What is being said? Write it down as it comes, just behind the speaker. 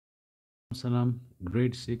Salam,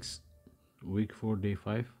 grade 6, week 4, day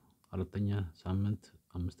 5, አራተኛ ሳምንት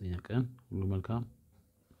አምስተኛ ቀን ሁሉ መልካም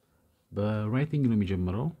በራይቲንግ ነው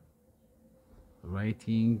የሚጀምረው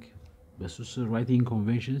ራይቲንግ በሱስ ራይቲንግ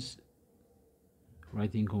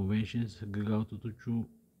ኮንቬንሽንስ ህግጋቶቹ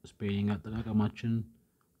ስፔሊንግ አጠቃቀማችን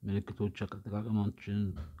ምልክቶች አጠቃቀማችን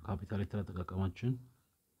ካፒታል ሌተር አጠቃቀማችን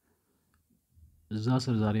እዛ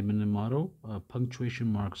ስር ዛሬ የምንማረው punctuation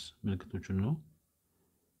marks ምልክቶችን ነው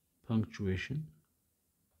punctuation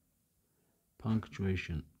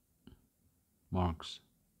marks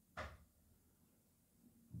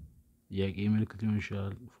ጥያቄ ምልክት ሊሆን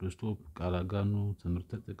ይችላል ፉል ስቶፕ ቃል አጋኖ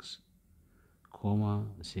ትምህርት ጥቅስ ኮማ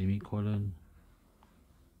ሴሚኮለን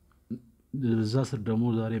እዛ ስር ደግሞ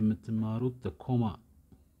ዛሬ የምትማሩት ኮማ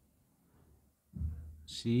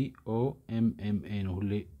COMMA ነው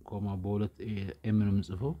ሁሌ ኮማ በሁለት ኤም ነው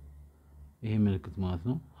የምንጽፈው ይሄ ምልክት ማለት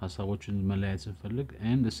ነው ሐሳቦችን መለያየት ስንፈልግ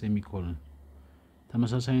and ሴሚኮለን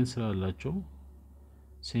ተመሳሳይነት ስላላቸው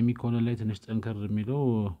ሴሚኮለን ላይ ትንሽ ጠንከር የሚለው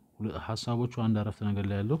ሐሳቦቹ አንድ አረፍተ ነገር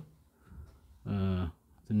ላይ ያለው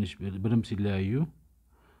ትንሽ በደንብ ሲለያዩ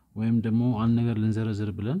ወይም ደግሞ አንድ ነገር ልንዘረዝር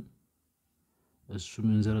ብለን እሱ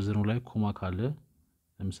ምንዘረዝረው ላይ ኮማ ካለ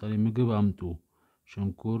ለምሳሌ ምግብ አምጡ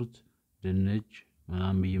ሽንኩርት ድንች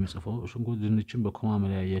ምናምን በየመጽፈው ሽንኩርት ድንችን በኮማ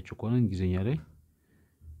መለያያቸው ከሆነ እንግሊዘኛ ላይ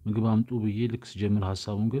ምግብ አምጡ ብዬ ልክ ሲጀምር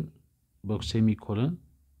ሐሳቡን ግን በሴሚኮለን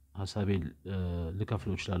ሐሳቤን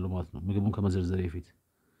ልከፍለው ይችላል ማለት ነው ምግቡን ከመዘርዘር በፊት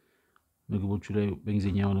ምግቦቹ ላይ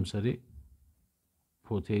በእንግሊዘኛው ለምሳሌ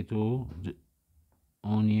ፖቴቶ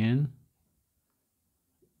ኦኒየን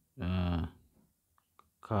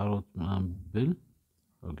ካሮት ብል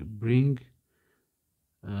bring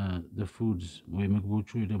the foods ወይ ምግቦቹ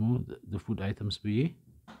ደግሞ the food items ብዬ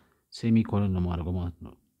ሴሚኮለን ነው ማድረግ ማለት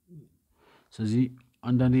ነው ስለዚህ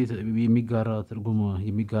አንዳንዴ የሚጋራ ትርጉም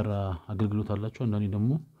የሚጋራ አገልግሎት አላቸው አንዳንዴ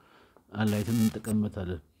ደግሞ አላይተን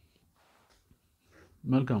እንጠቀምበታለን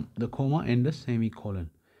መልካም the comma and the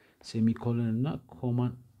semicolon እና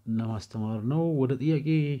ኮማን ለማስተማር ነው ወደ ጥያቄ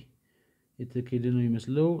የተከደ ነው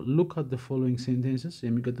የሚመስለው look at the following sentences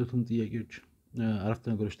የሚቀጥሉትን ጥያቄዎች አረፍተ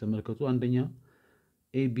ነገሮች ተመልከቱ አንደኛ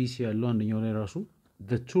ABC ያለው አንደኛው ላይ ራሱ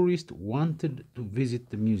the tourist wanted to visit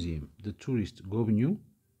the museum the tourist ጎብኚው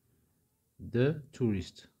the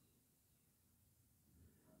tourist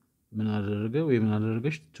ምን አደረገ ወይ ምን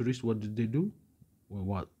አደረገች tourist what did they do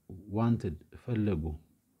wanted ፈለጉ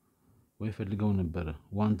ወይ ፈልገው ነበር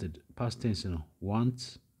wanted past tense ነው wants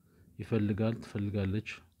ይፈልጋል ትፈልጋለች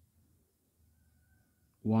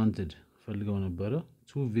wanted ፈልገው ነበር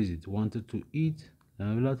to visit wanted to eat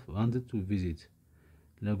ለመብላት wanted to visit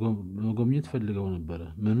ለመጎብኘት ፈልገው ነበር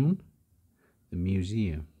ምኑን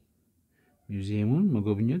museum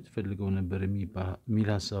መጎብኘት ፈልገው ነበር የሚል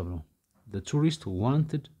ሐሳብ ነው the tourist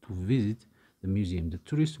wanted to visit the museum the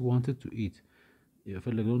tourist wanted to eat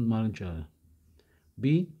የፈለገውን ማለት ይችላል B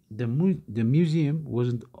the museum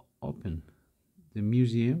wasn't open the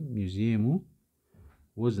museum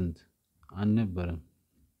wasn't አልነበረም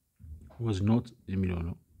was not የሚለው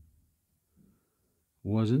ነው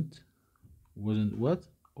wasn't what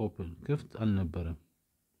open ክፍት አልነበረም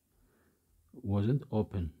wasn't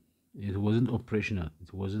open it wasn't operational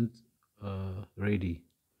it wasn't ready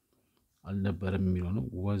አልነበረም የሚለው ነው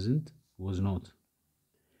wasn't was not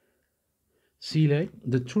C ላይ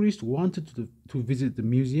the tourist wanted to visit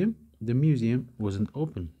the museum wasn't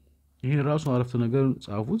open ይሄ ራሱ አረፍተ ነገር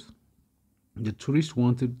ጻፉት the tourist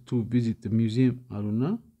wanted to visit the museum አሉና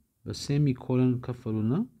በሴሚኮለን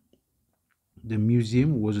ከፈሉና the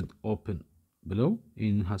museum wasn't open ብለው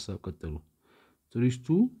ይህን ሐሳብ ቀጠሉ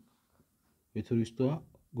የቱሪስቷ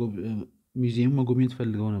ሙዚየም መጎብኘት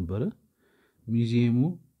ፈልገው ነበር ሙዚየሙ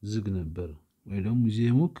ዝግ ነበር ወይ ደግሞ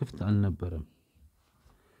ሙዚየሙ ክፍት አልነበረም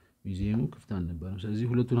ስለዚህ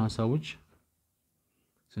ሁለቱን ሐሳቦች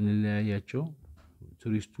ስንለያያቸው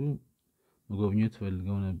ቱሪስቱ መጎብኘት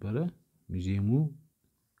ፈልገው ነበር ሙዚየሙ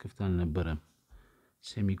ክፍት አልነበረም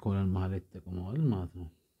ሴሚኮለን ማለት ተጠቅመዋል ማለት ነው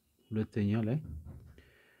ሁለተኛ ላይ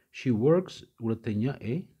ሁለተኛ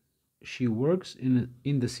A she works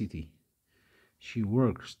in the city she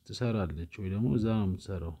works ትሰራለች ወይ ደግሞ እዛ ነው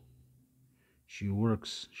የምትሰራው she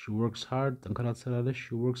works hard ጠንክራ ትሰራለች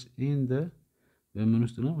she works በምን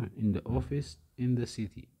ውስጥ ነው in the office in the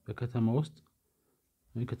city በከተማ ውስጥ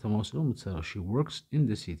ነው የምትሰራው she works in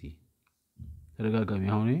the city ተደጋጋሚ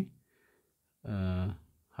አሁን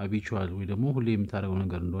habitual ወይ ደግሞ ሁሌ የምታደርገው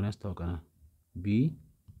ነገር እንደሆነ ያስታውቀናል B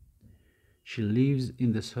she lives in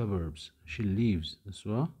the suburbs እሷ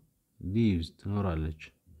lives ትኖራለች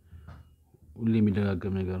ሁሌ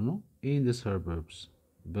የሚደጋገም ነገር ነው in the suburbs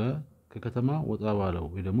ከከተማ ወጣ ባለው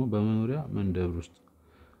ወይ ደግሞ በመኖሪያ መንደር ውስጥ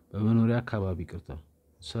በመኖሪያ አካባቢ ቅርታ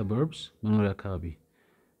suburbs መኖሪያ አካባቢ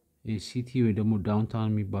ሲቲ ወይ ደግሞ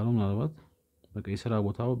ዳውንታውን የሚባለው ምናልባት በቃ የሥራ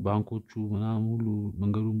ቦታው ባንኮቹ ምናምን ሁሉ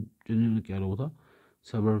መንገዱ ጭንቅንቅ ያለው ቦታ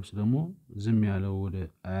suburbs ደግሞ ዝም ያለው ወደ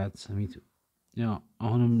አያት ሰሚት ያው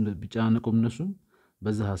አሁንም ቢጫነቁም እነሱ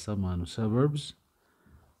በዛ ሐሳብ ማለት ነው suburbs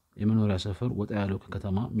የመኖሪያ ሰፈር ወጣ ያለው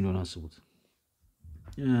ከከተማ የሚለውን አስቡት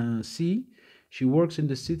C she works in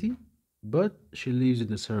the city but she lives in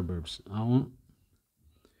the suburbs አሁን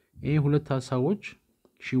ይሄ ሁለት ሐሳቦች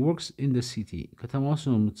she works in the city ከተማ ውስጥ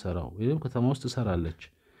ነው የምትሰራው ወይም ከተማ ውስጥ ትሰራለች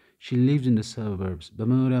she lives in the suburbs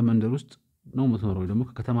በመኖሪያ መንደር ውስጥ ነው የምትኖረው ደግሞ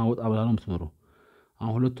ከከተማ ወጣ ብላ ነው የምትኖረው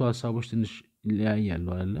አሁን ሁለቱ ሐሳቦች ትንሽ ይለያያሉ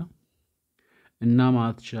አይደለ እና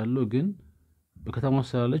ማለት ይችላል ግን በከተማ ውስጥ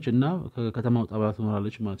ትሰራለች እና ከከተማ ወጣ ብላ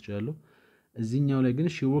ትኖራለች ማለት ይችላል እዚህኛው ላይ ግን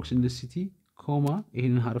she works in the city ኮማ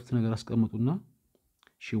ይሄንን ሐረፍት ነገር አስቀምጡና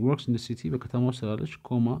she works in the city በከተማ ውስጥ ትሰራለች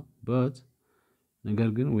ኮማ but ነገር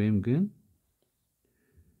ግን ወይም ግን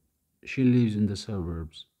she lives in the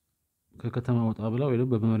suburbs ከከተማ ወጣ ብላ ወይ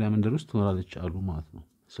በመኖሪያ መንደር ውስጥ ትኖራለች አሉ ማለት ነው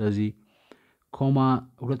ስለዚህ ኮማ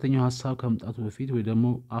ሁለተኛው ሐሳብ ከመምጣቱ በፊት ወይ ደግሞ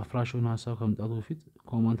አፍራሽውን ሐሳብ ከመምጣቱ በፊት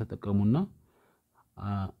ኮማን ተጠቀሙና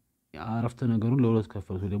አረፍተ ነገሩን ለሁለት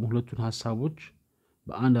ከፈሉት ወይ ደግሞ ሁለቱን ሐሳቦች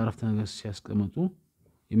በአንድ አረፍተ ነገር ሲያስቀምጡ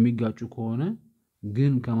የሚጋጩ ከሆነ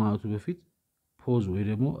ግን ከማለቱ በፊት ፖዝ ወይ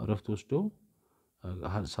ደግሞ እረፍት ወስዶ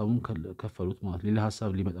ሐሳቡን ከፈሉት ማለት ሌላ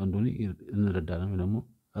ሐሳብ ሊመጣ እንደሆነ እንረዳለን ወይ ደግሞ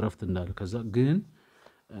እረፍት እንዳለ ከዛ ግን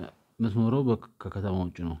መስመረው ከከተማ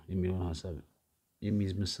ውጭ ነው የሚለውን ሐሳብ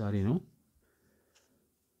የሚይዝ ምሳሌ ነው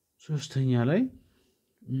ሶስተኛ ላይ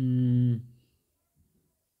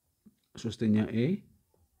ሶስተኛ A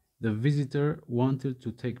the visitor wanted to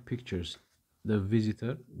take pictures the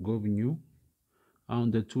visitor ጎብኙ አሁን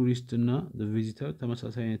the tourist እና the visitor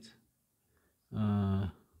ተመሳሳይ አይነት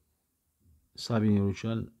ሳቢ ነው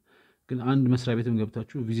ይችላል ግን አንድ መስሪያ ቤትም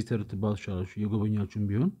ገብታችሁ ቪዚተር ትባሉ ትችላላችሁ የጎበኛችሁም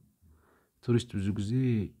ቢሆን ቱሪስት ብዙ ጊዜ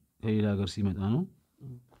ከሌላ ሀገር ሲመጣ ነው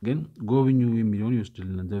ግን ጎብኙ የሚለውን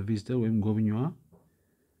ይወስድልናል the visitor ወይም ጎብኙዋ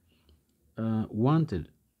wanted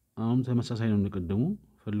አሁን ተመሳሳይ ነው እንደቀደሙ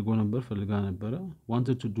ፈልጎ ነበር ፈልጋ ነበረ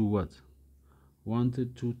wanted to do what wanted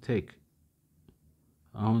to take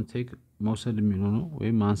አሁን take መውሰድ የሚለው ነው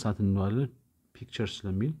ወይም ማንሳት እንለዋለን pictures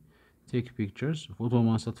ስለሚል take pictures ፎቶ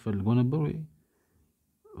ማንሳት ፈልጎ ነበር ወይ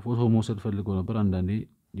ፎቶ መውሰድ ፈልጎ ነበር አንዳንዴ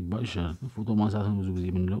ሊባል ይችላል ፎቶ ማንሳት ብዙ ጊዜ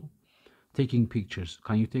የምንለው taking pictures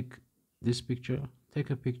can you take this picture take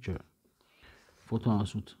a picture ፎቶ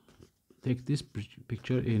አንሱት take this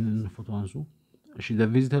picture in ፎቶ አንሱ እሺ the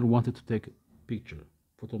visitor wanted to take picture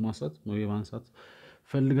ፎቶ ማንሳት ነው የማንሳት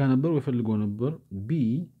ፈልጋ ነበር ወይ ፈልጎ ነበር B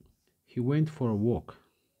he went for a walk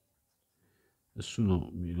እሱ ነው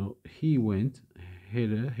የሚለው he went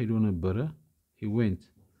ሄዶ ነበረ he went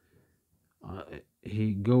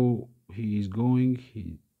he is going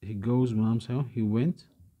he goes ምናምን ሳይሆን he went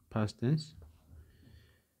past tense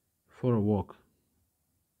for a walk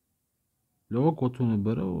ለወክ ወጥቶ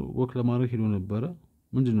ነበረ ወክ ለማድረግ ሄዶ ነበረ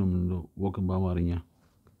ምንድነው የምንለው ወክን በአማርኛ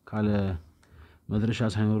ካለ መድረሻ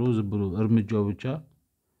ሳይኖረው ዝም ብሎ እርምጃው ብቻ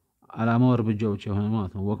አላማው እርምጃው ብቻ የሆነ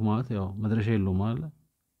ማለት ነው ወክ ማለት ያው መድረሻ የለውም ማለት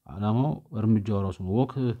አላማው እርምጃው ራሱ ነው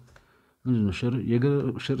ወክ ምንድነው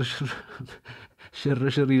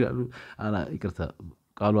ሽር ይላሉ አላ ይቅርታ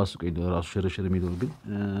ቃሉ አስቆይ ራሱ ሽር የሚለው ግን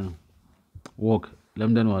ወክ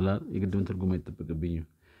ለምንድነው አላ የግድም ትርጉም አይጠበቅብኝም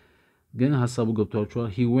ግን ሐሳቡ ገብቷቸዋል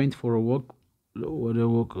he went for a walk ወደ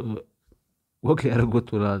ወክ ያደረጉት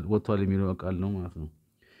ወጥቷል የሚለው ቃል ነው ማለት ነው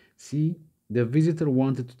see the visitor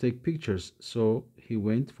wanted to take pictures so he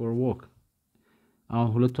went for a walk አሁን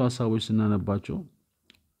ሁለቱ ሐሳቦች ስናነባቸው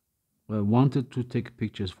wanted to take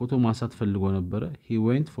pictures ፎቶ ማንሳት ፈልጎ ነበረ he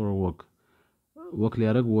went for a walk ወክ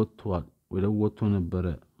ሊያደርግ ወጥቷል ወይ ወጥቶ ነበረ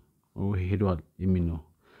ወይ ሄዷል የሚል ነው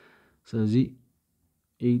ስለዚህ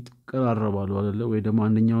ይቀራረባሉ አይደለ ወይ ደግሞ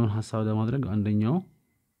አንደኛውን ሐሳብ ለማድረግ አንደኛው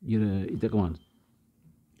ይጠቅማል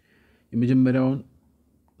የመጀመሪያውን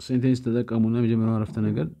ሴንቴንስ ተጠቀሙና የመጀመሪያው አረፍተ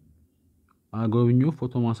ነገር አጎብኙ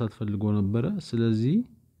ፎቶ ማንሳት ፈልጎ ነበረ ስለዚህ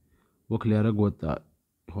ወክ ሊያደርግ ወጣ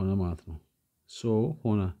ሆነ ማለት ነው ሶ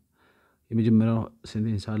ሆነ የመጀመሪያው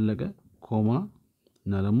ሴንቴንስ አለቀ ኮማ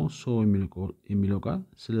እና ደግሞ ሶ የሚለው ቃል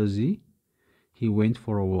ስለዚህ he went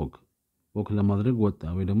for a walk ወክ ለማድረግ ወጣ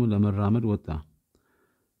ወይ ደግሞ ለመራመድ ወጣ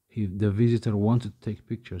the visitor wanted to take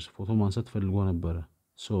pictures ፎቶ ማንሳት ፈልጎ ነበረ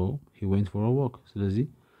so he went for a walk ስለዚህ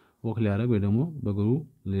ወክ ሊያደርግ ወይ ደግሞ በእግሩ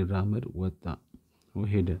ሊራመድ ወጣ ወይ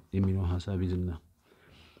ሄደ የሚለው ሐሳብ ይዝና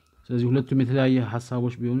ስለዚህ ሁለቱም የተለያየ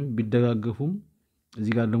ሐሳቦች ቢሆኑ ቢደጋገፉም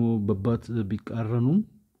እዚህ ጋር ደግሞ በባት ቢቃረኑም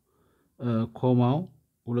ኮማው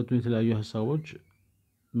ሁለቱም የተለያዩ ሐሳቦች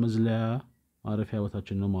መዝለያ ማረፊያ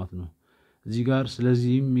ቦታችን ነው ማለት ነው እዚህ ጋር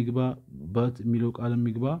ስለዚህም ይግባ በት የሚለው ቃል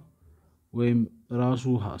የሚግባ ወይም ራሱ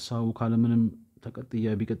ሐሳቡ ካለምንም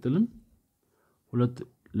ተቀጥያ ቢቀጥልም ሁለት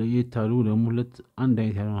ለየት ያሉ ደግሞ ሁለት አንድ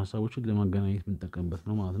አይነት ያሉ ሐሳቦችን ለማገናኘት የምንጠቀምበት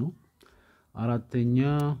ነው ማለት ነው። አራተኛ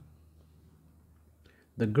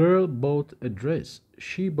The girl bought a dress.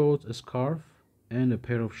 She bought a scarf and a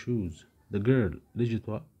pair of shoes. The girl ልጅቷ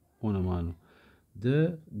ሆነ ማለት ነው። The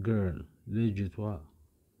girl ልጅቷ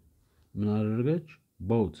ምን አደረገች?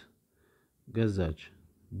 bought ገዛች።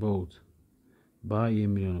 bought buy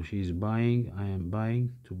የሚለው ነው። she is buying, I am buying,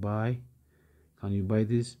 to buy, can you buy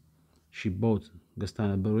this? she bought ገዝታ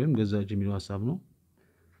ነበር ወይም ገዛች የሚለው ሐሳብ ነው።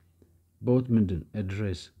 bought ምንድን? a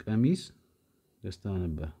dress ቀሚስ ገዝታ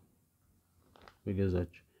ነበር ወይ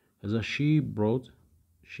ገዛች። ከዛ she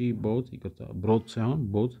bought ይቅርታ brought ሳይሆን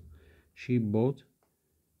bought she bought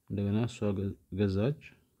እንደገና እሷ ገዛች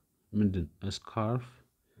ምንድን? a scarf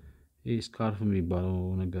ይህ ስካርፍ የሚባለው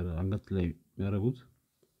ነገር አንገት ላይ የሚያደርጉት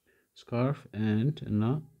scarf and እና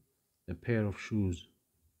a pair of shoes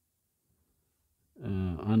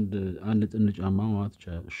አንድ ጥንድ ጫማ ማለት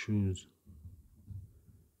ይቻላል። shoes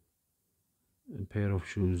a pair of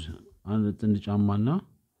shoes አንድ ጥንድ ጫማና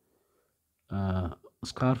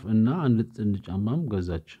ስካርፍ እና አንድ ጥንድ ጫማም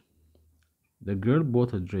ገዛች። the girl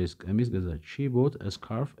bought a dress ቀሚስ ገዛች። she bought a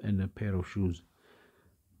scarf and a pair of shoes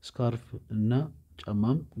ስካርፍ እና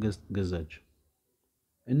ጫማም ገዛች።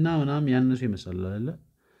 እና ምናምን ያነሱ ይመስላል አይደለ?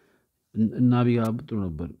 እና ቢጋብጥ ጥሩ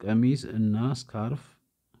ነበር። ቀሚስ እና ስካርፍ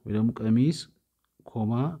ወይ ደግሞ ቀሚስ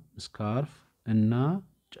ኮማ ስካርፍ እና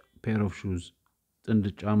pair of shoes ጥንድ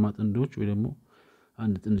ጫማ ጥንዶች ወይ ደግሞ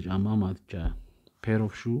አንድ ጥንድ ጫማ ማለት ይቻላል። pair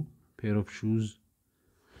of shoes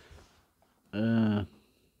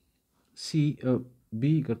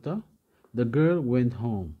B ይቅርታ the girl went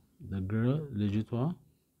home. the girl ልጅቷ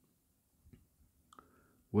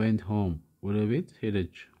went home ወደ ቤት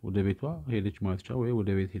ሄደች። ወደ ቤቷ ሄደች ማለት ይቻላል ወይ ወደ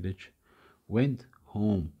ቤት ሄደች። went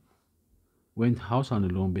home went house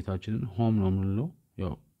አንለውም ቤታችንን home ነው የምንለው።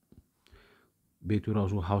 ያው ቤቱ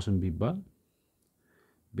ራሱ house ቢባል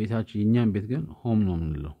ቤታችን የኛን ቤት ግን home ነው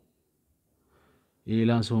የምንለው።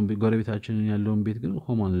 የሌላን ሰውን ጎረቤታችንን ያለውን ቤት ግን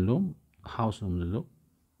home አንለውም house ነው የምንለው።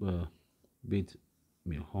 ቤት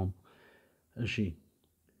home እሺ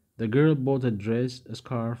the girl bought a dress, a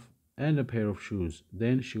scarf and a pair of shoes.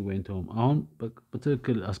 Then she went home. አሁን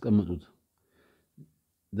በትክክል አስቀምጡት።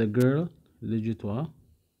 the girl ልጅቷ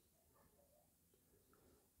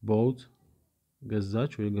bought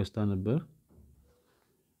ገዛች ወይ ገዝታ ነበር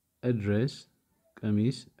a dress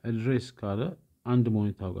ቀሚስ a dress ካለ አንድ መሆኑ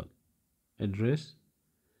ይታወቃል። a dress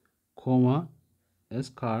ኮማ a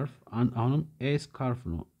scarf አሁንም a scarf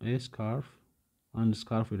ነው። a scarf አንድ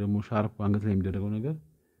ስካርፍ ወይ ደግሞ ሻርፕ አንገት ላይ የሚደረገው ነገር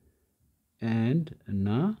and እና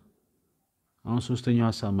አሁን ሶስተኛው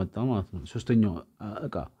ሐሳብ መጣ ማለት ነው። ሶስተኛው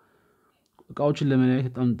እቃዎችን ለመለያየት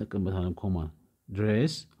በጣም እንጠቀምበታለን። ኮማ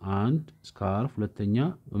ድሬስ አንድ ስካርፍ ሁለተኛ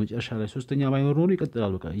በመጨረሻ ላይ ሶስተኛ ባይኖር ኖሮ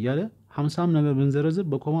ይቀጥላል። በቃ እያለ 50 ነገር ብንዘረዝር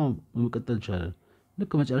በኮማ መቀጠል ይችላል።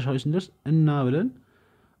 ልክ መጨረሻው ላይ ስንደርስ እና ብለን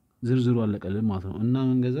ዝርዝሩ አለቀልን ማለት ነው። እና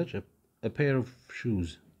ምን ገዛች? a pair of shoes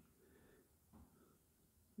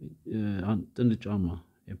ጥንድ ጫማ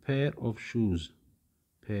a pair of shoes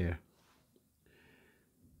pair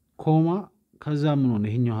ኮማ ከዛ ምን ሆነ?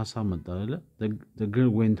 ይሄኛው ሐሳብ መጣ አይደለ? the girl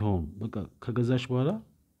went home በቃ ከገዛች በኋላ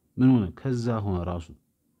ምን ሆነ? ከዛ ሆነ ራሱ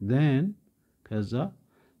then ከዛ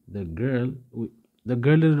the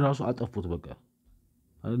girl ራሱ አጠፉት በቃ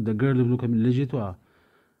the girl ብሎ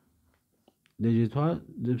ልጅቷ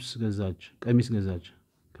ልብስ ገዛች ቀሚስ ገዛች።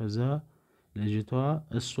 ከዛ ልጅቷ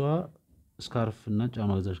እሷ ስካርፍ እና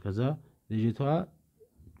ጫማ ገዛች። ከዛ ልጅቷ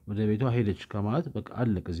ወደ ቤቷ ሄደች ከማለት በቃ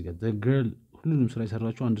አለቀ እዚህ ጋር the girl ሁሉንም ስራ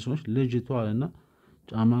የሰራችው አንድ ሰው ነች። ልጅቷ እና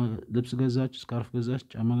ጫማ ልብስ ገዛች፣ ስካርፍ ገዛች፣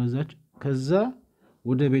 ጫማ ገዛች። ከዛ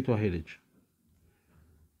ወደ ቤቷ ሄደች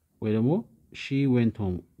ወይ ደግሞ she went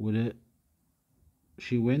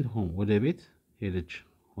home ወደ ቤት ሄደች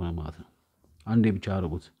ሆነ ማለት ነው። አንዴ ብቻ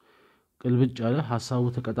አድርጉት። ቅልብጭ አለ ሐሳቡ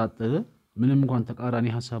ተቀጣጠለ። ምንም እንኳን ተቃራኒ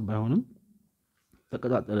ሐሳብ ባይሆንም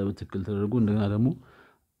ተቀጣጠለ በትክክል ተደርጎ እንደገና ደግሞ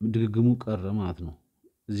ድግግሙ ቀረ ማለት ነው።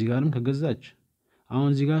 እዚህ ጋርም ከገዛች አሁን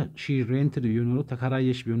እዚህ ጋር she rented ቢሆን ኖሮ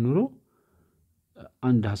ተከራየች ቢሆን ኖሮ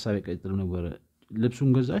አንድ ሐሳብ ይቀጥል ነበር። ልብሱን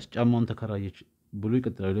ገዛች ጫማውን ተከራየች ብሎ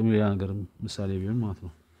ይቀጥላል። ደግሞ ሌላ ነገር ምሳሌ ቢሆን ማለት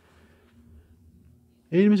ነው።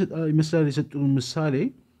 ይሄን ምሳሌ የሰጡን ምሳሌ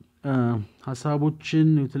ሐሳቦችን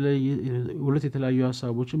ሁለት የተለያዩ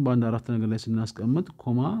ሐሳቦችን በአንድ አረፍተ ነገር ላይ ስናስቀምጥ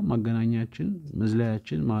ኮማ ማገናኛችን፣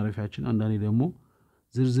 መዝለያችን፣ ማረፊያችን አንዳንዴ ደግሞ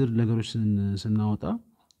ዝርዝር ነገሮች ስናወጣ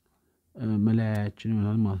መለያያችን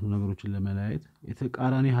ይሆናል ማለት ነው። ነገሮችን ለመለያየት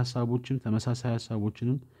የተቃራኒ ሐሳቦችን ተመሳሳይ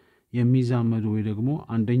ሐሳቦችንም የሚዛመዱ ወይ ደግሞ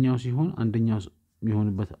አንደኛው ሲሆን አንደኛው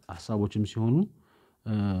የሚሆንበት ሐሳቦችም ሲሆኑ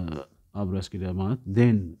አብሮ ያስኬዳል ማለት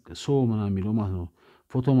then ሶ ምናምን የሚለው ማለት ነው።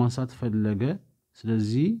 ፎቶ ማንሳት ፈለገ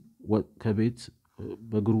ስለዚህ ከቤት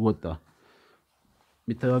በእግሩ ወጣ።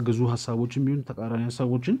 የሚተጋገዙ ሀሳቦችን ቢሆን ተቃራኒ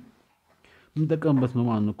ሀሳቦችን የምንጠቀምበት ነው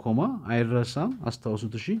ማለት ነው። ኮማ አይረሳም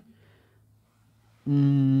አስታውሱት እሺ።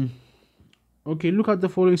 ኦኬ ሉክ አት ዘ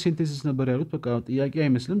ፎሎዊንግ ሴንቴንስስ ነበር ያሉት። በቃ ጥያቄ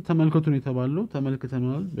አይመስልም ተመልከቱ ነው የተባለው።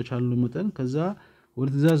 ተመልክተናል በቻልነው መጠን። ከዛ ወደ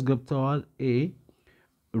ትእዛዝ ገብተዋል። ኤ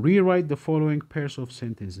rewrite the following pairs of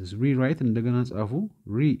sentences rewrite እንደገና ጻፉ።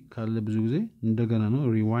 ሪ ካለ ብዙ ጊዜ እንደገና ነው።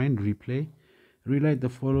 rewind replay rewrite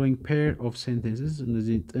the following pair of sentences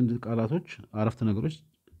እነዚህ ጥንድ ቃላቶች አረፍተ ነገሮች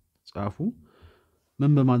ጻፉ።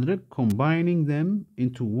 ምን በማድረግ combining them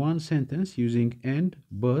into one sentence using and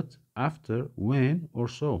but after when or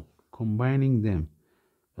so combining them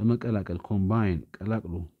በመቀላቀል combine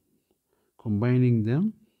ቀላቅሉ combining them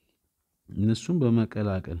እነሱም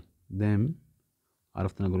በመቀላቀል them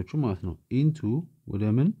አረፍተ ነገሮቹ ማለት ነው into ወደ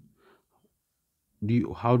ምን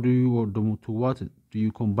how do you or to what do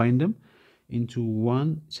you combine them into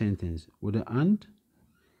one sentence ወደ አንድ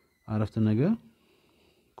አረፍተ ነገር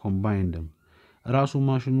combine them ራሱ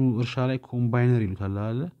ማሽኑ እርሻ ላይ ኮምባይነር ይሉታል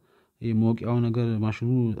አይደል? ይሄ ሞቂያው ነገር ማሽኑ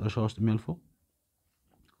እርሻ ውስጥ የሚያልፈው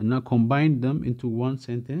እና combine them into one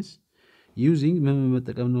sentence using ምን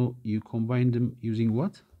በመጠቀም ነው you combine them using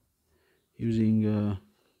what using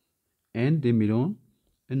and የሚለውን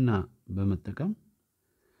እና በመጠቀም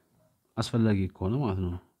አስፈላጊ ከሆነ ማለት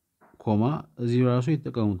ነው። ኮማ እዚህ ራሱ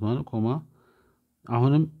የተጠቀሙት ማለት ኮማ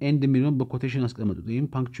አሁንም ኤንድ የሚለውን በኮቴሽን አስቀመጡት። ይሄም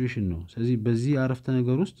ፓንክቹዌሽን ነው። ስለዚህ በዚህ አረፍተ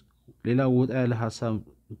ነገር ውስጥ ሌላ ወጣ ያለ ሐሳብ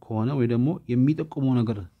ከሆነ ወይ ደግሞ የሚጠቁመው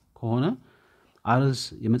ነገር ከሆነ አርዕስ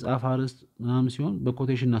የመጽሐፍ አርዕስት ምናምን ሲሆን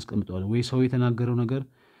በኮቴሽን እናስቀምጠዋለን። ወይ ሰው የተናገረው ነገር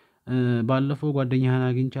ባለፈው ጓደኛህን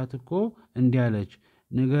አግኝቻት እኮ እንዲህ አለች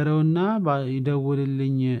ነገረውና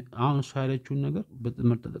ይደውልልኝ አሁን እሱ ያለችውን ነገር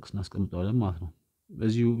በትምህርት ጥቅስ እናስቀምጠዋለን ማለት ነው።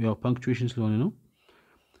 በዚሁ ያው ፓንክቹዌሽን ስለሆነ ነው።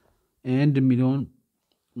 ኤንድ የሚለውን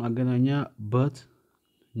ማገናኛ but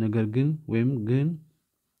ነገር ግን ወይም ግን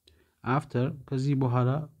after ከዚህ በኋላ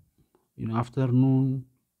afternoon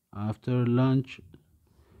after lunch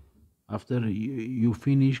after you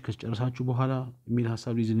finish ከጨረሳችሁ በኋላ የሚል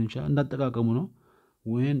ሐሳብ ሊይዝልን ይችላል። እንዳጠቃቀሙ ነው።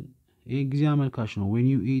 when ይሄ ጊዜ አመልካች ነው። when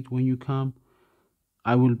you eat when you come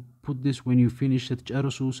I will put this when you finish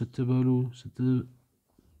ስትጨርሱ ስትበሉ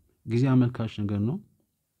ጊዜ አመልካች ነገር ነው።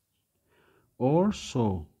 or so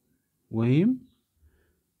ወይም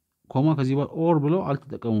ኮማ ከዚህ በኋላ or ብለው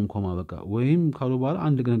አልተጠቀሙም። ኮማ በቃ ወይም ካሉ በኋላ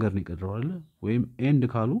አንድ ነገር ነው የቀረው አይደል? ወይም end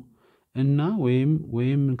ካሉ እና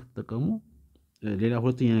ወይም ከተጠቀሙ ሌላ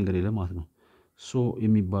ሁለተኛ ነገር የለም ማለት ነው። so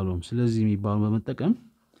የሚባለው ስለዚህ የሚባለው በመጠቀም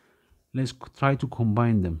let's try to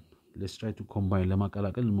combine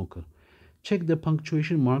ለማቀላቀል እንሞክር። check the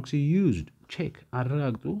punctuation marks you used check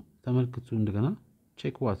አረጋግጡ ተመልክቱ እንደገና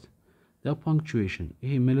check what the punctuation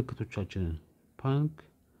ይሄ ምልክቶቻችንን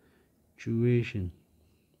punctuation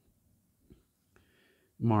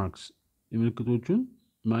marks ምልክቶቹን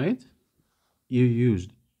ማየት you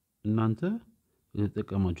used እናንተ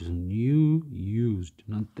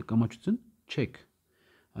የተጠቀማችሁትን check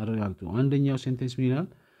አረጋግጡ። አንደኛው ሴንቴንስ ምን ይላል?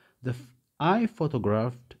 I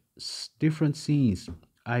photographed different scenes.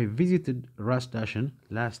 I visited Ras Dashen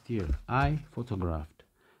last year. I photographed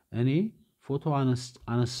እኔ ፎቶ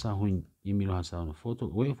አነሳሁኝ የሚለው ሐሳብ ነው።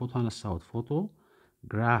 ፎቶ አነሳሁት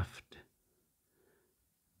photographed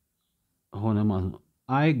ሆነ ማለት ነው።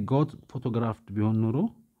 I got photographed ቢሆን ኖሮ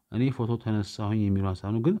እኔ ፎቶ ተነሳሁኝ የሚለው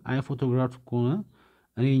ሐሳብ ነው። ግን I photographed ከሆነ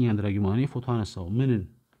እኔ አድራጊ ማለት እኔ ፎቶ አነሳሁ ምንን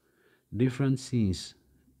different scenes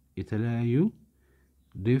የተለያዩ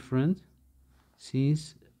different scenes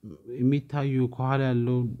የሚታዩ ከኋላ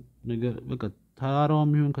ያለው ነገር በቃ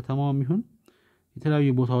ተራራውም ይሁን ከተማውም ይሁን የተለያዩ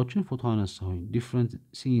ቦታዎችን ፎቶ አነሳሁኝ different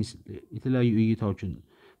scenes የተለያዩ እይታዎችን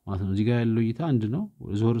ማለት ነው። እዚህ ጋር ያለው እይታ አንድ ነው።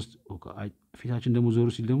 ዞር ፊታችን ደግሞ ዞር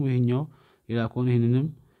ሲል ደግሞ ይሄኛው ሌላ ከሆነ ይሄንንም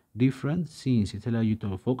different scenes የተለያዩ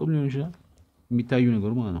ፎቅም ሊሆን ይችላል የሚታዩ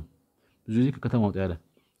ነገር ማለት ነው። ብዙ ጊዜ ከከተማ ወጣ ያለ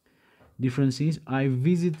different scenes I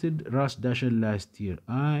visited Ras Dashen last year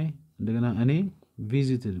እንደገና እኔ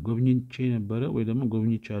visited ጎብኝቼ ነበረ ወይ ደግሞ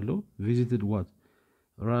ጎብኝቻለሁ visited what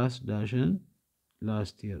Ras Dashen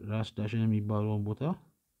last year Ras Dashen የሚባለውን ቦታ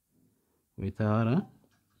ወይ ተራራ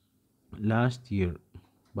last year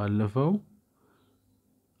ባለፈው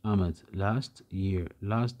አመት last year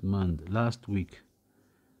last month last week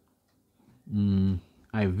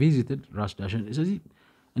I visited Ras Dashen ስለዚህ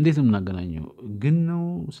እንዴት ነው የምናገናኘው? ግን ነው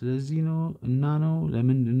ስለዚህ ነው እና ነው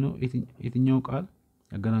ለምንድን ነው የትኛው ቃል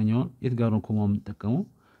ያገናኘው? የት ጋር ነው ኮማ የምንጠቀመው?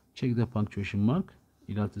 check the punctuation mark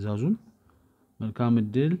ይላል ትእዛዙን። መልካም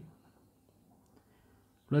እድል።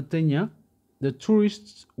 ሁለተኛ the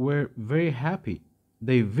tourists were very happy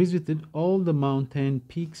they visited all the mountain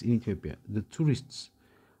peaks in Ethiopia the tourists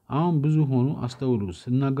አሁን ብዙ ሆኑ አስተውሉ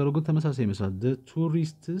ስናገረው ግን ተመሳሳይ ይመስላል the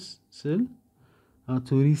tourists ስል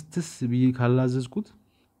tourists ብዬ ካላዘዝኩት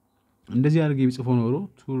እንደዚህ አድርጌ ቢጽፈው ኖሮ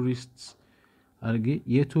tourists አድርጌ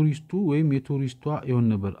የቱሪስቱ ወይም የቱሪስቷ ይሆን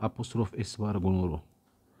ነበር አፖስትሮፍ ኤስ ባደርገው ኖሮ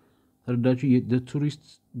ተረዳችሁ the tourist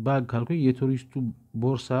bag ካልኩኝ የቱሪስቱ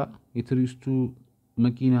ቦርሳ የቱሪስቱ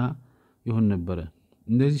መኪና ይሆን ነበር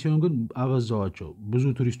እንደዚህ ሲሆን ግን አበዛዋቸው ብዙ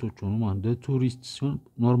ቱሪስቶች ሆኑ ማለት the tourists ሲሆን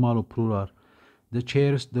ኖርማል ፕሉራል the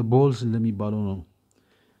chairs the balls ለሚባለው ነው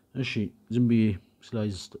እሺ ዝም ብዬ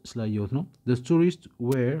ስላየሁት ነው the tourists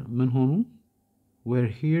were ምን ሆኑ were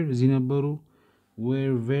here እዚህ ነበሩ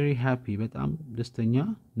were very happy በጣም ደስተኛ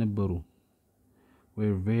ነበሩ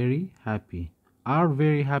were very happy are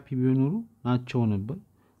very happy ቢሆኑ ናቸው ነበር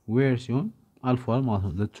were ሲሆን አልፏል ማለት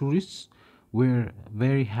ነው the tourists were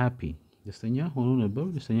very happy ደስተኛ ሆኖ ነበሩ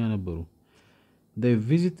ደስተኛ ነበሩ they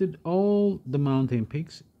visited all the mountain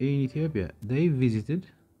peaks in Ethiopia they visited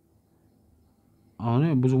አሁን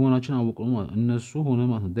ብዙ ሆናችን አወቁ ማለት እነሱ ሆነ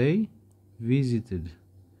ማለት they visited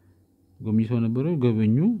ጎብኝተው ነበሩ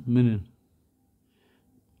ጎበኙ ምን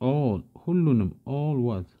all ሁሉንም all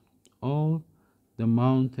what all the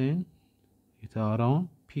mountain የተራራውን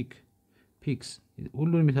peaks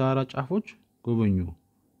ሁሉንም የተራራ ጫፎች ጎበኙ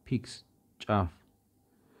peaks ጫፍ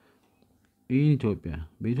ኢትዮጵያ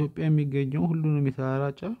በኢትዮጵያ የሚገኘው ሁሉንም የተራራ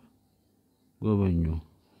ጫፍ ጎበኙ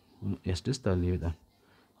ያስደስታል ይበጣል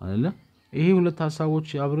አይደለ ይሄ ሁለት ሐሳቦች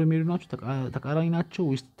አብረው የሚሄዱ ናቸው ተቃራኒ ናቸው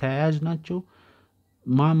ወይስ ተያያዥ ናቸው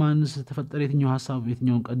ማንስ ተፈጠረ የትኛው ሐሳብ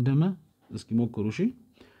የትኛውን ቀደመ እስኪ ሞክሩ እሺ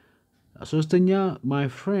ሶስተኛ my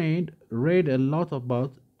friend read a lot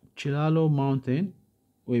about Chilalo mountain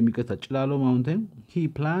ወይ ሚቀታ Chilalo mountain he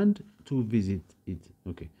planned to visit it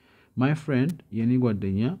okay my friend የኔ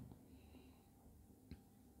ጓደኛ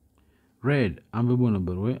read አንብቦ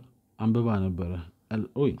ነበር ወይ አንብባ ነበር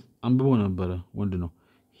ወይ አንብቦ ነበር ወንድ ነው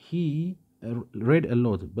he read a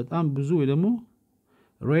lot በጣም ብዙ ወይ ደግሞ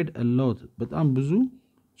read a lot በጣም ብዙ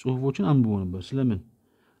ጽሁፎችን አንብቦ ነበር ስለምን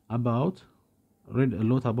about read a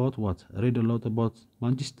lot about what read a lot about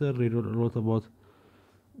Manchester read a lot about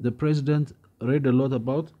the president read a lot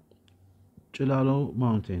about Chilalo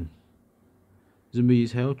mountain ዝም ብዬ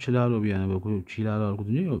ሳይሆን Chilalo ቢያነበኩ Chilalo አልኩት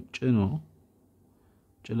እንጂ ጭኖ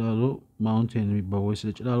Chilalo mountain የሚባለው ስለ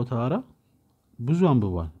Chilalo ተራራ ብዙ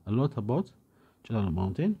አንብቧል a lot about Chilalo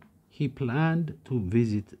mountain he planned to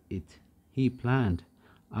visit it he planned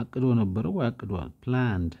አቅዶ ነበር ወይ አቅዷል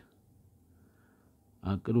planned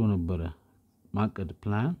አቅዶ ነበር ማቀድ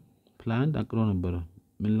planned አቅዶ ነበር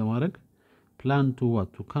ምን ለማድረግ plan to what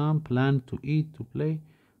to come plan to eat to play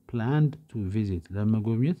planned to visit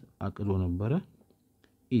ለመጎብኘት አቅዶ ነበር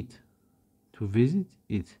it to visit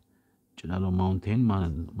it Chilalo mountain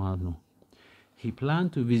ማለት ነው he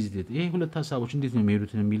planned to visit it ይሄ ሁለት ሐሳቦች እንዴት ነው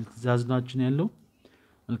የሚሄዱት የሚል ትዛዝናችን ያለው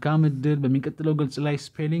መልካም እድል በሚቀጥለው ግልጽ ላይ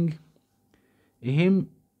ስፔሊንግ ይሄም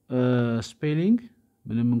ስፔሊንግ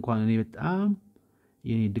ምንም እንኳን እኔ በጣም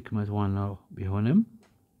የኔ ድክመት ዋናው ቢሆንም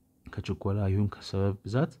ከችኮላ ይሁን ከሰበብ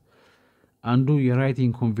ብዛት አንዱ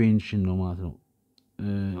የራይቲንግ ኮንቬንሽን ነው ማለት ነው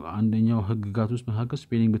አንደኛው ህግጋት ውስጥ መካከል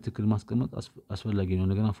ስፔሊንግ በትክክል ማስቀመጥ አስፈላጊ ነው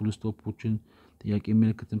እንደገና ፉል ስቶፖችን ጥያቄ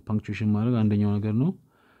ምልክትን ፓንክቹዌሽን ማድረግ አንደኛው ነገር ነው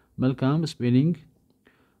መልካም ስፔሊንግ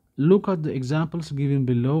look at the examples given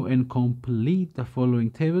below and complete the following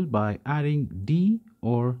table by adding d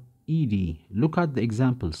or ed look at the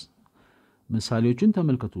examples ምሳሌዎችን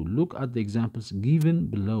ተመልከቱ look at the examples given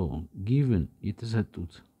below given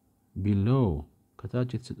የተሰጡት below ከታች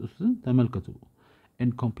የተሰጡትን ተመልከቱ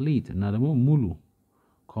and complete እና ደግሞ ሙሉ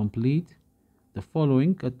complete the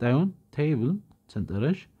following ቀጣዩን table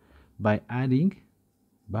ሰንጠረዥ by adding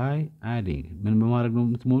ምን በማድረግ ነው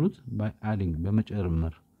የምትሞሉት by adding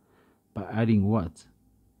በመጨመር by adding what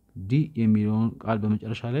d የሚለውን ቃል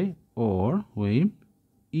በመጨረሻ ላይ or ወይም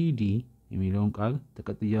ed የሚለውን ቃል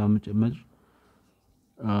ተቀጥያ በመጨመር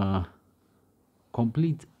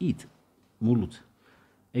complete it ሙሉት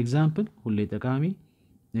example ሁሌ ጠቃሚ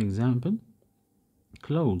example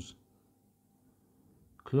close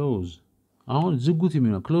አሁን ዝጉት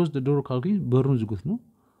የሚለው close the door ካልኩኝ በሩን ዝጉት ነው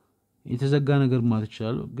የተዘጋ ነገር ማለት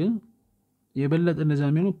ይችላል ግን የበለጠ እንደዛ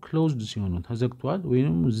የሚሆነው closed ሲሆን ነው ተዘግቷል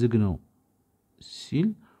ወይንም ዝግ ነው ሲል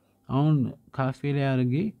አሁን ካፌ ላይ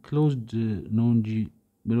አርጌ closed ነው እንጂ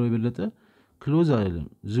ብለው የበለጠ close አይደለም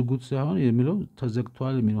ዝጉት ሳይሆን የሚለው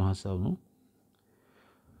ተዘግቷል የሚለው ሐሳብ ነው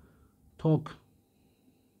talk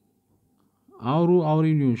አውሪ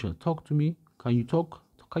ሊሆን ይችላል talk to me can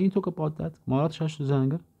you talk about that ማለት ሻሽ እዛ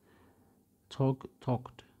ነገር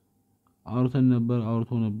talked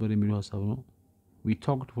አውርቶ ነበር የሚለው ሐሳብ ነው we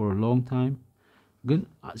talked for a long time ግን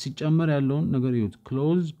ሲጨመር ያለውን ነገር ይሁት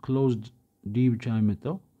closed ዲ ብቻ ነው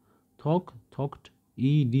የመጣው talked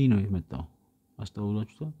ed ነው የመጣው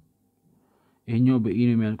አስተውላችሁታል ይሄኛው በኢ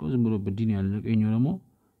ነው የሚያልቀው ዝም ብሎ በዲ ነው ያለቀው ይሄኛው ደግሞ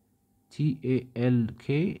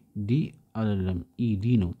talkd አይደለም ed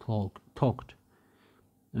ነው talked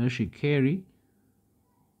እሺ carry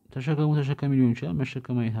ተሸከሙ ሊሆን ይችላል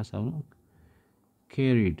መሸከም አይነት ሐሳብ ነው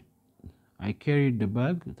carried I carried the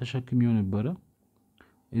bag ተሸክሚው ነበረ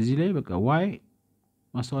እዚህ ላይ በቃ why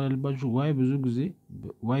ማስተዋል ያለባችሁ why ብዙ ጊዜ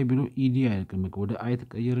why ብሎ ed አይልቅም ወደ አይ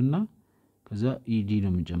ተቀየርና ከዛ ed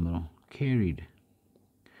ነው የሚጨምረው carried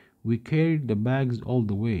we carried the bags all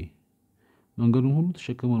the way መንገዱን ሁሉ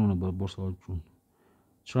ተሸክመው ነበር ቦርሳዎቹን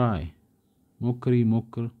try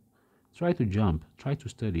ሞክር try to jump try to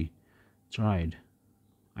study tried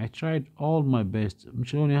I tried all my best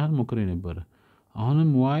ምችለውን ያህል ሞክሬ ነበር አሁንም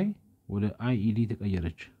why ወደ ied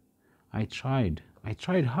ተቀየረች I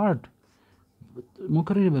tried hard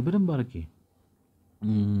ሞክሬ ነበር በደንብ አድርጌ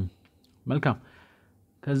መልካም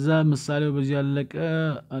ከዛ ምሳሌው በዚህ ያለቀ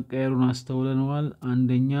አቀየሩን አስተውለናል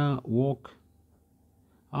አንደኛ walk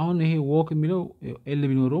አሁን ይሄ walk የሚለው ኤል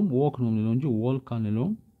ቢኖረውም walk ነው የሚለው እንጂ walk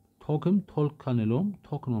አንለውም talk አንለውም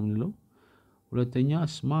talk ነው የሚለው ሁለተኛ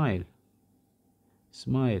smile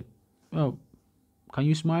can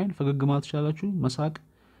you smile ፈገግ ማለት ትችላላችሁ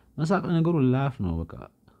መሳቅ ነገሩ laugh ነው በቃ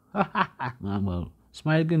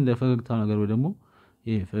smile ግን ለፈገግታ ነገር ወይ ደግሞ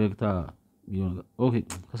ይሄ ፈገግታ ኦኬ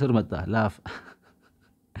ከስር መጣ laugh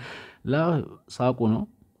ሳቁ ነው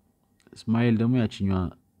smile ደግሞ ያቺኛዋ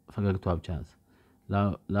ፈገግታ ብቻ ናት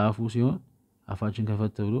ላፉ ሲሆን አፋችን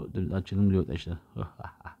ከፈተ ብሎ ድምጻችንም ሊወጣ ይችላል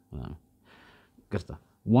ቅርታ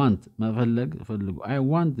want መፈለግ ፈልጉ I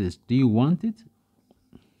want this do you want it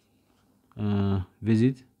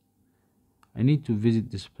visit I need to visit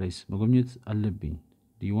this place መጎብኘት አለብኝ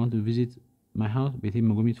do you want to visit my house ቤቴን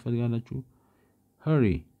መጎብኘት ትፈልጋላችሁ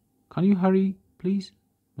hurry can you hurry please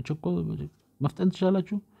መቸኮል መፍጠን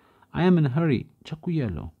ትችላላችሁ I am in a hurry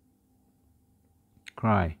ቸኩያለሁ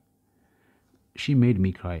cry she made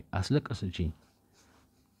me cry አስለቀሰችኝ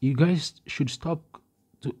you guys should stop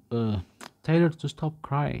Tyler to stop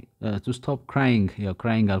crying ያው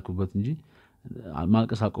crying አልኩበት እንጂ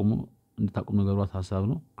ማልቀስ አቆሙ እንድታቆሙ ነገሯት ሐሳብ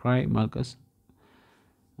ነው cry ማልቀስ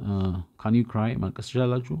can you cry ማልቀስ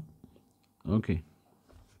ትችላላችሁ okay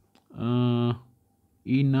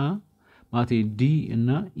ኢና ማቴ ዲ እና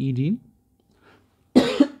ኢዲን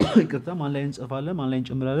ይቅርታ ማን ላይ እንጽፋለን ማን ላይ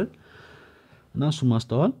እንጨምራለን እና እሱ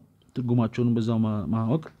ማስተዋል ትርጉማቸውን በዛው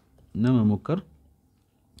ማወቅ እና መሞከር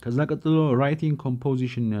ከዛ ቀጥሎ writing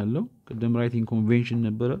composition ያለው ቀደም writing convention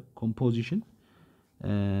ነበረ composition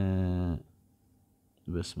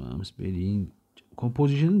በስማም ስፔሊንግ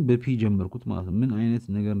composition በፒ ጀመርኩት ማለት ነው ምን አይነት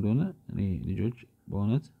ነገር እንደሆነ እኔ ልጆች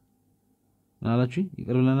በእውነት ምናላችሁ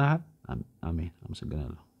ይቀርብልናል አሜን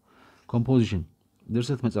አመሰግናለሁ composition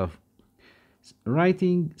ድርሰት መጻፍ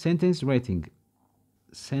writing sentence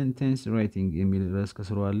writing የሚል ርዕስ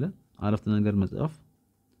ከስሩ አለ አረፍተ ነገር መጻፍ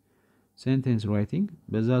sentence writing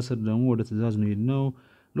በዛ ስር ደግሞ ወደ ትእዛዝ ነው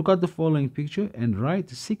look at the following picture and write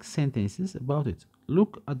 6 sentences about it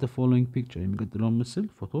look at the following picture የሚቀጥለው ምስል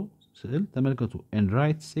ፎቶ ስዕል ተመልከቱ and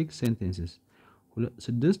write 6 sentences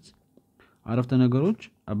 6 አረፍተ ነገሮች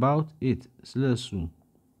about it ስለሱ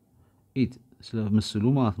it ስለ ምስሉ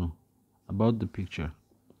ማለት ነው about the picture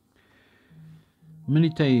ምን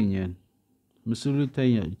ይታየኛል ምስሉ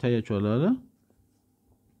ይታያችኋል አይደል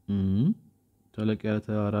ተለቅ ያለ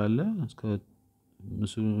ተራራ አለ እስከ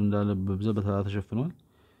ምስሉ እንዳለ በብዛት በተራራ ተሸፍኗል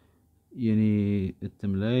የኔ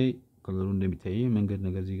እትም ላይ ከለሩ እንደሚታይ መንገድ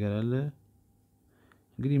ነገር እዚህ ጋር አለ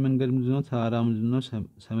እንግዲህ መንገድ ምንድነው ተራራ ምንድነው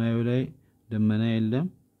ሰማያዊ ላይ ደመና የለም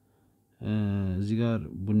እዚህ ጋር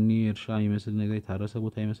ቡኒ እርሻ ይመስል ነገር የታረሰ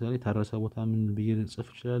ቦታ ይመስላል የታረሰ ቦታ ምን ብዬ ልጽፍ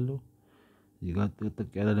እችላለሁ እዚህ ጋር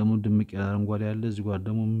ጥቅጥቅ ያለ ደግሞ ድምቅ ያለ አረንጓዴ ያለ እዚህ ጋር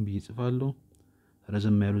ደግሞ ምን ብዬ እጽፋለሁ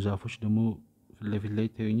ረዘም ያሉ ዛፎች ደግሞ ፍለፊት ላይ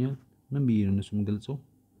ይታዩኛል ምን ብዬ ነው እነሱን ገልጸው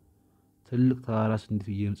ትልቅ ተራራ እንዴት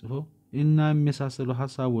ብዬ ነው ጽፈው እና የሚያሳሰሉ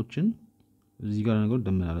ሐሳቦችን እዚህ ጋር ነገር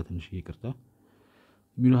ደመና አለ ትንሽ ይቅርታ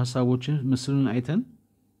የሚሉ ሐሳቦችን ምስሉን አይተን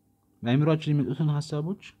በአይምሮአችን የሚመጡትን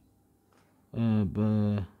ሐሳቦች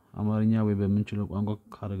በአማርኛ ወይ በምንችለው ቋንቋ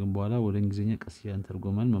ካረግን በኋላ ወደ እንግሊዘኛ ቀስ ያን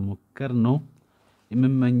ተርጎመን መሞከር ነው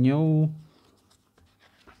የምመኘው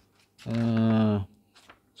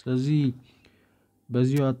ስለዚህ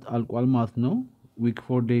በዚሁ አልቋል ማለት ነው week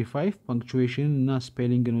 4 day 5 punctuation እና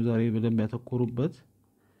spelling ነው ዛሬ በደንብ ያተኮሩበት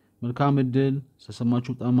መልካም እድል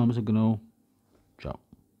ተሰማችሁ በጣም አመሰግናለሁ